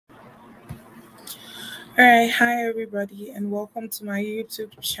All right, hi everybody, and welcome to my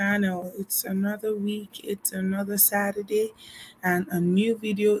YouTube channel. It's another week, it's another Saturday, and a new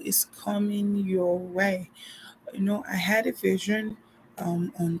video is coming your way. I had a vision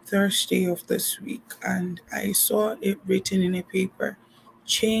on Thursday of this week, and I saw it written in a paper.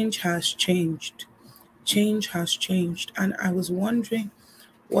 Change has changed. Change has changed. And I was wondering,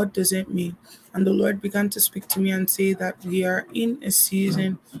 what does it mean? And the Lord began to speak to me and say that we are in a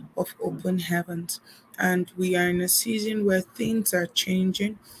season of open heavens, and we are in a season where things are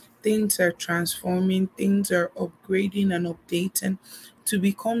changing, things are transforming, things are upgrading and updating to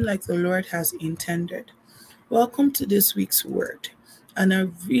become like the Lord has intended. Welcome to this week's word. And I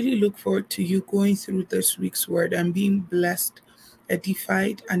really look forward to you going through this week's word and being blessed,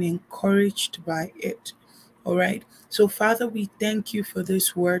 edified, and encouraged by it. All right. So, Father, we thank you for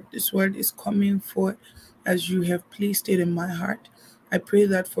this word. This word is coming forth as you have placed it in my heart. I pray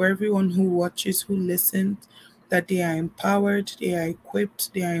that for everyone who watches, who listens, that they are empowered, they are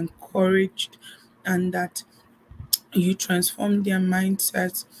equipped, they are encouraged, and that you transform their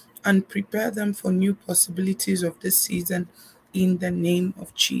mindsets and prepare them for new possibilities of this season in the name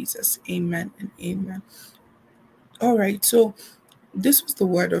of Jesus. Amen and amen. All right, so this was the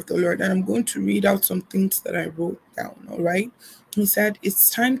word of the Lord, and I'm going to read out some things that I wrote down. All right. He said, it's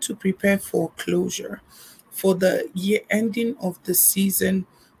time to prepare for closure, for the year ending of the season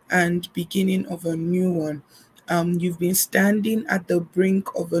and beginning of a new one. You've been standing at the brink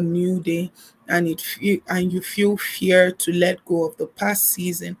of a new day, and you feel fear to let go of the past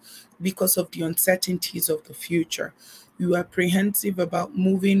season because of the uncertainties of the future. You are apprehensive about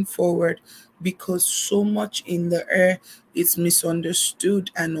moving forward because so much in the air is misunderstood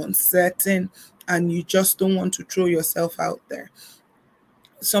and uncertain, and you just don't want to throw yourself out there.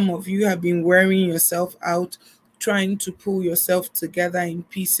 Some of you have been wearing yourself out, trying to pull yourself together in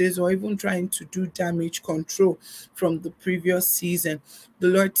pieces, or even trying to do damage control from the previous season. The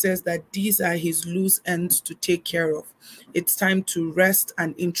Lord says that these are his loose ends to take care of. It's time to rest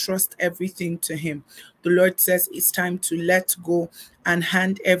and entrust everything to him. The Lord says it's time to let go and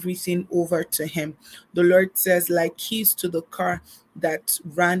hand everything over to him. The Lord says, like keys to the car that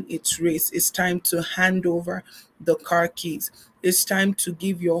ran its race, it's time to hand over the car keys. It's time to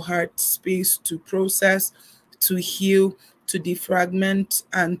give your heart space to process, to heal, to defragment,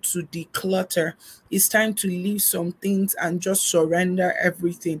 and to declutter. It's time to leave some things and just surrender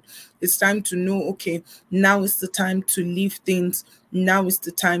everything. It's time to know, okay, now is the time to leave things. Now is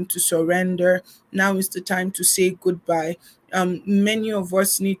the time to surrender. Now is the time to say goodbye. Many of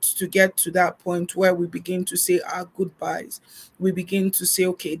us need to get to that point where we begin to say our goodbyes. We begin to say,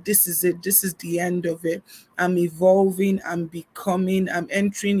 okay, this is it. This is the end of it. I'm evolving. I'm becoming. I'm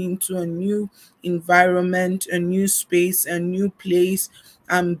entering into a new environment, a new space, a new place.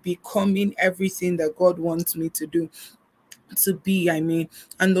 I'm becoming everything that God wants me to do. To be,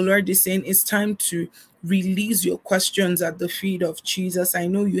 and the Lord is saying it's time to release your questions at the feet of Jesus. I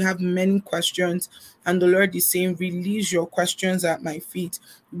know you have many questions, and the Lord is saying, release your questions at my feet,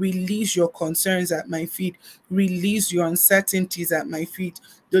 release your concerns at my feet, release your uncertainties at my feet.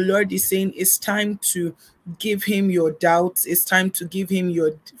 The Lord is saying it's time to give him your doubts, it's time to give him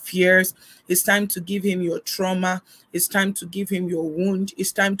your fears, it's time to give him your trauma, it's time to give him your wound,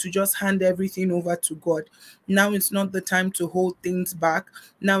 it's time to just hand everything over to God. Now it's not the time to hold things back.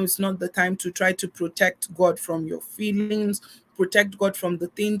 Now it's not the time to try to protect God from your feelings, protect God from the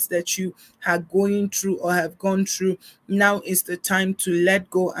things that you are going through or have gone through. Now is the time to let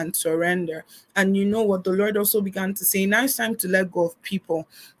go and surrender. And you know what the Lord also began to say? Now it's time to let go of people.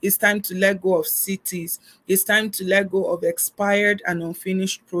 It's time to let go of cities. It's time to let go of expired and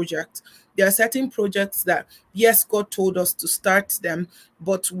unfinished projects. There are certain projects that, yes, God told us to start them,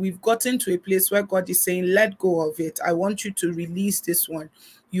 but we've gotten to a place where God is saying, let go of it. I want you to release this one.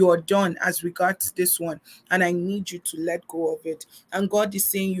 You are done as regards this one, and I need you to let go of it. And God is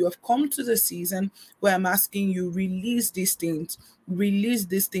saying, you have come to the season where I'm asking you, release these things. Release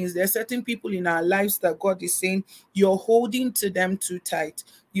these things. There are certain people in our lives that God is saying, you're holding to them too tight.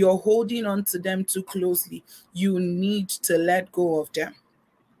 You're holding on to them too closely. You need to let go of them.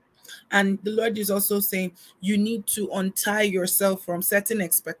 And the Lord is also saying you need to untie yourself from certain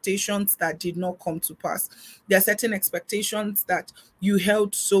expectations that did not come to pass. There are certain expectations that you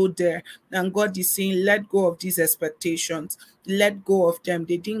held so dear. And God is saying, let go of these expectations. Let go of them.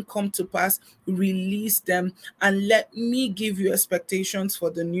 They didn't come to pass. Release them and let me give you expectations for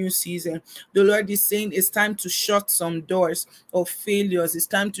the new season. The Lord is saying it's time to shut some doors of failures. It's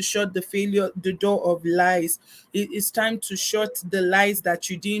time to shut the door of lies. It's time to shut the lies that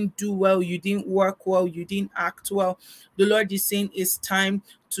you didn't do well, you didn't work well, you didn't act well. The Lord is saying it's time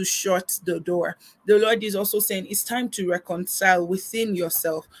to shut the door. The Lord is also saying it's time to reconcile within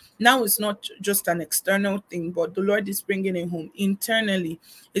yourself. Now it's not just an external thing, but the Lord is bringing it home internally.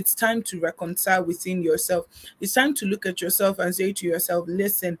 It's time to reconcile within yourself. It's time to look at yourself and say to yourself,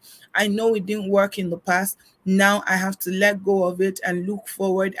 listen, I know it didn't work in the past. Now I have to let go of it and look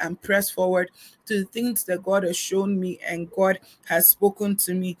forward and press forward to the things that God has shown me and God has spoken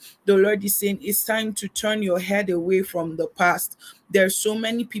to me. The Lord is saying it's time to turn your head away from the past. There are so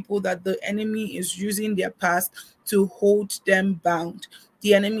many people that the enemy is using their past to hold them bound.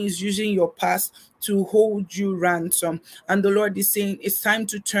 The enemy is using your past to hold you ransom. And the Lord is saying it's time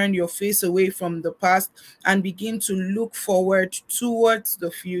to turn your face away from the past and begin to look forward towards the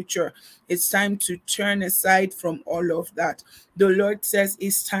future. It's time to turn aside from all of that. The Lord says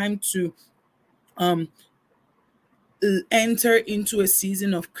it's time to um enter into a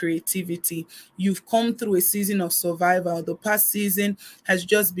season of creativity. You've come through a season of survival. The past season has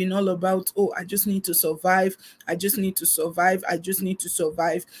just been all about, oh, I just need to survive. I just need to survive. I just need to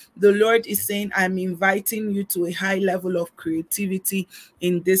survive. The Lord is saying, I'm inviting you to a high level of creativity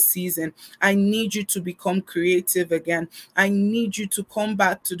in this season. I need you to become creative again. I need you to come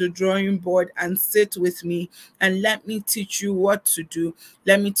back to the drawing board and sit with me and let me teach you what to do.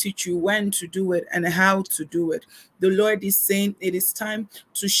 Let me teach you when to do it and how to do it. The Lord is saying it is time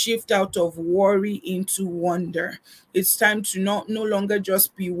to shift out of worry into wonder. It's time to no longer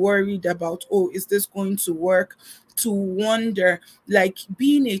just be worried about, oh, is this going to work? To wonder, like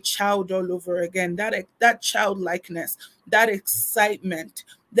being a child all over again, that childlikeness, that excitement,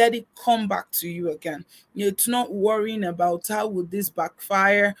 let it come back to you again. It's not worrying about how would this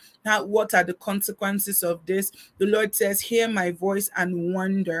backfire, what are the consequences of this. The Lord says, hear my voice and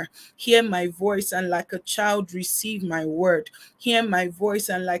wonder. Hear my voice and like a child receive my word. Hear my voice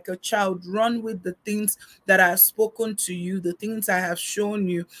and like a child run with the things that I have spoken to you, the things I have shown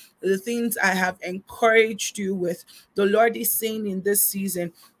you, the things I have encouraged you with. The Lord is saying in this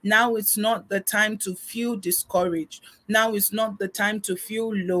season, now it's not the time to feel discouraged. Now is not the time to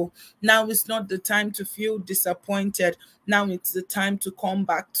feel low. Now is not the time to feel disappointed. Now it's the time to come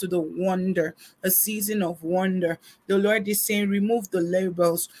back to the wonder, a season of wonder. The Lord is saying, remove the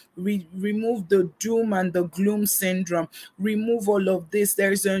labels, remove the doom and the gloom syndrome, remove all of this.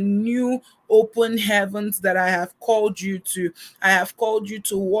 There's a new open heavens that I have called you to. I have called you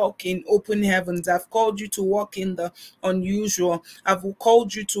to walk in open heavens. I've called you to walk in the unusual. I've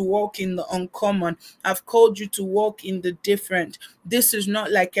called you to walk in the uncommon. I've called you to walk in the different. This is not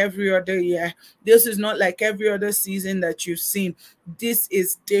like every other year. This is not like every other season that you've seen. This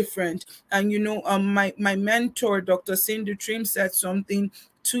is different. And my mentor, Dr. Cindy Trim, said something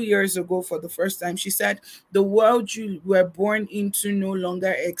 2 years ago for the first time. She said, the world you were born into no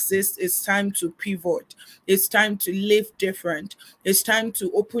longer exists. It's time to pivot. It's time to live different. It's time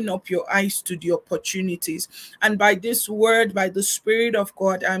to open up your eyes to the opportunities. And by this word, by the Spirit of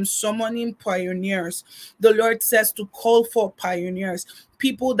God, I'm summoning pioneers. The Lord says to call for pioneers,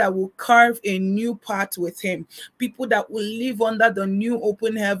 people that will carve a new path with him, people that will live under the new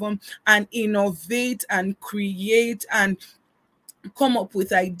open heaven and innovate and create and come up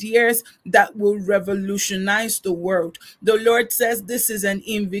with ideas that will revolutionize the world. The Lord says this is an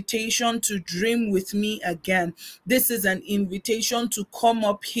invitation to dream with me again. This is an invitation to come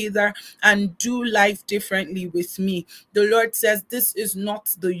up hither and do life differently with me. The Lord says this is not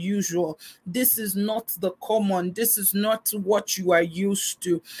the usual. This is not the common. This is not what you are used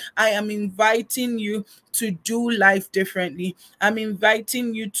to. I am inviting you to do life differently. I'm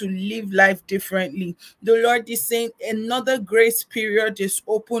inviting you to live life differently. The Lord is saying another grace period is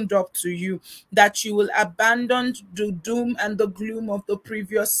opened up to you, that you will abandon the doom and the gloom of the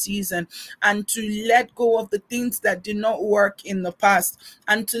previous season and to let go of the things that did not work in the past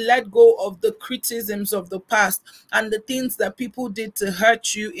and to let go of the criticisms of the past and the things that people did to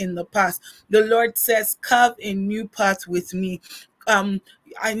hurt you in the past. The Lord says, carve a new path with me.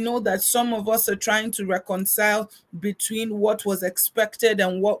 I know that some of us are trying to reconcile between what was expected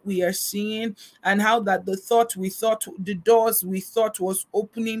and what we are seeing, and how that the doors we thought was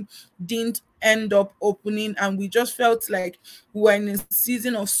opening didn't end up opening, and we just felt like we were in a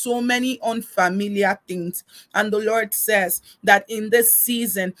season of so many unfamiliar things. And the Lord says that in this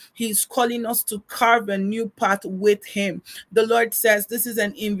season, he's calling us to carve a new path with him. The Lord says this is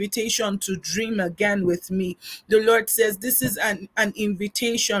an invitation to dream again with me. The Lord says this is an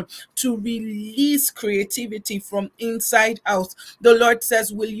invitation to release creativity from inside out. The Lord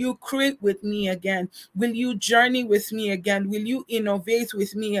says, will you create with me again? Will you journey with me again? Will you innovate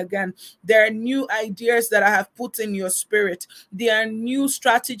with me again? There are are new ideas that I have put in your spirit. There are new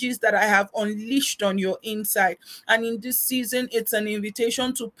strategies that I have unleashed on your inside. And in this season, it's an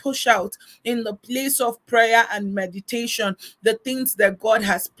invitation to push out in the place of prayer and meditation the things that God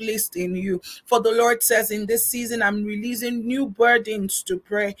has placed in you. For the Lord says, in this season, I'm releasing new burdens to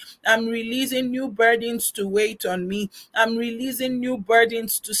pray. I'm releasing new burdens to wait on me. I'm releasing new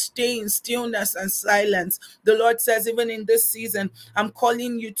burdens to stay in stillness and silence. The Lord says, even in this season, I'm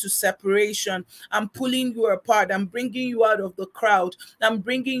calling you to separation. I'm pulling you apart. I'm bringing you out of the crowd. I'm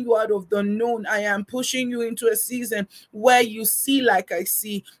bringing you out of the known. I am pushing you into a season where you see like I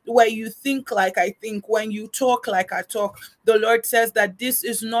see, where you think like I think, when you talk like I talk. The Lord says that this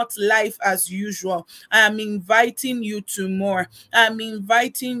is not life as usual. I am inviting you to more. I'm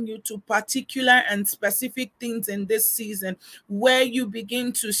inviting you to particular and specific things in this season where you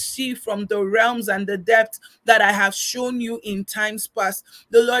begin to see from the realms and the depth that I have shown you in times past.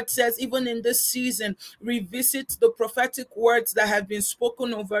 The Lord says, even in this season, revisit the prophetic words that have been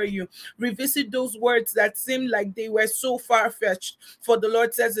spoken over you. Revisit those words that seem like they were so far-fetched. For the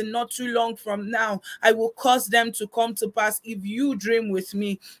Lord says, and not too long from now, I will cause them to come to pass if you dream with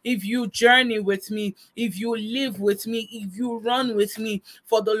me, if you journey with me, if you live with me, if you run with me.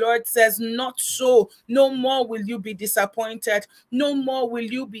 For the Lord says, not so. No more will you be disappointed. No more will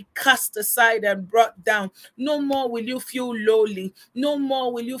you be cast aside and brought down. No more will you feel lowly. No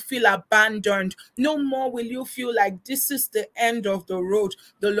more will you feel abandoned. No more will you feel like this is the end of the road.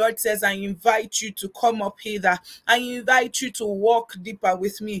 The Lord says, I invite you to come up hither. I invite you to walk deeper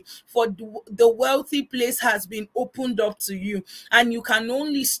with me. For the wealthy place has been opened up to you, and you can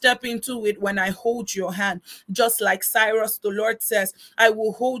only step into it when I hold your hand. Just like Cyrus, the Lord says, I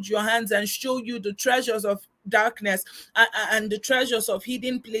will hold your hands and show you the treasures of darkness and the treasures of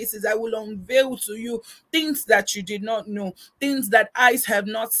hidden places. I will unveil to you things that you did not know, things that eyes have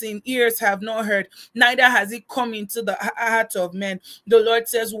not seen, ears have not heard, neither has it come into the heart of men. The Lord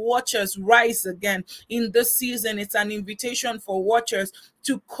says, watchers, rise again. In this season, it's an invitation for watchers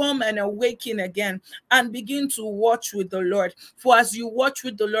to come and awaken again and begin to watch with the Lord. For as you watch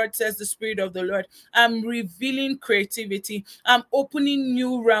with the Lord, says the Spirit of the Lord, I'm revealing creativity. I'm opening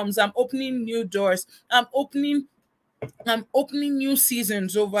new realms. I'm opening new doors. I'm opening new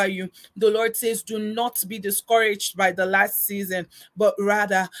seasons over you. The Lord says, do not be discouraged by the last season, but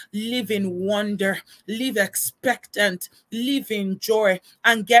rather live in wonder, live expectant, live in joy,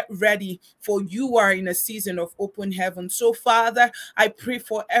 and get ready, for you are in a season of open heaven. So, Father, I pray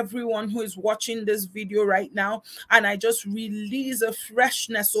for everyone who is watching this video right now, and I just release a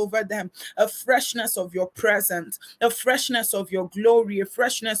freshness over them, a freshness of your presence, a freshness of your glory, a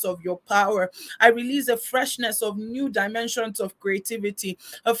freshness of your power. I release a freshness of new dimensions of creativity,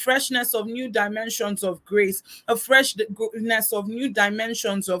 a freshness of new dimensions of grace, a freshness of new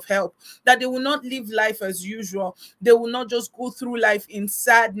dimensions of help, that they will not live life as usual. They will not just go through life in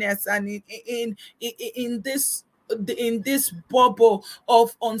sadness and in this bubble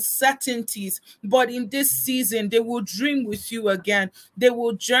of uncertainties, but in this season they will dream with you again, they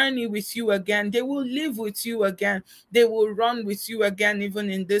will journey with you again, they will live with you again, they will run with you again. Even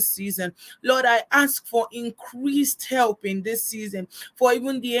in this season, Lord, I ask for increased help in this season, for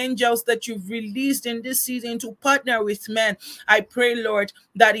even the angels that you've released in this season to partner with men. I pray, Lord,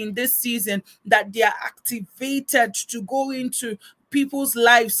 that in this season that they are activated to go into people's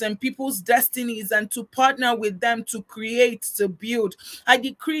lives and people's destinies and to partner with them to create, to build. I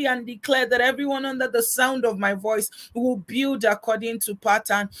decree and declare that everyone under the sound of my voice will build according to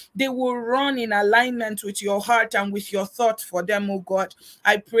pattern. They will run in alignment with your heart and with your thought for them, oh God.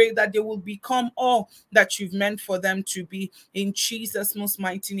 I pray that they will become all that you've meant for them to be. In Jesus' most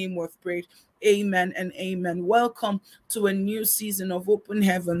mighty name we've prayed. Amen and amen. Welcome to a new season of open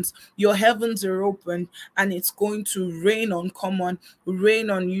heavens. Your heavens are open, and it's going to rain uncommon,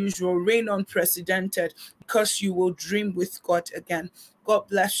 rain unusual, rain unprecedented, because you will dream with God again. God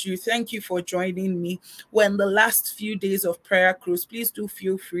bless you. Thank you for joining me. We're in the last few days of Prayer Cruise. Please do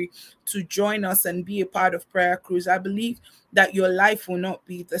feel free to join us and be a part of Prayer Cruise. I believe that your life will not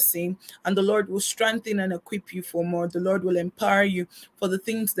be the same, and the Lord will strengthen and equip you for more. The Lord will empower you for the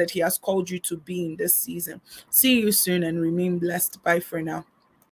things that He has called you to be in this season. See you soon and remain blessed. Bye for now.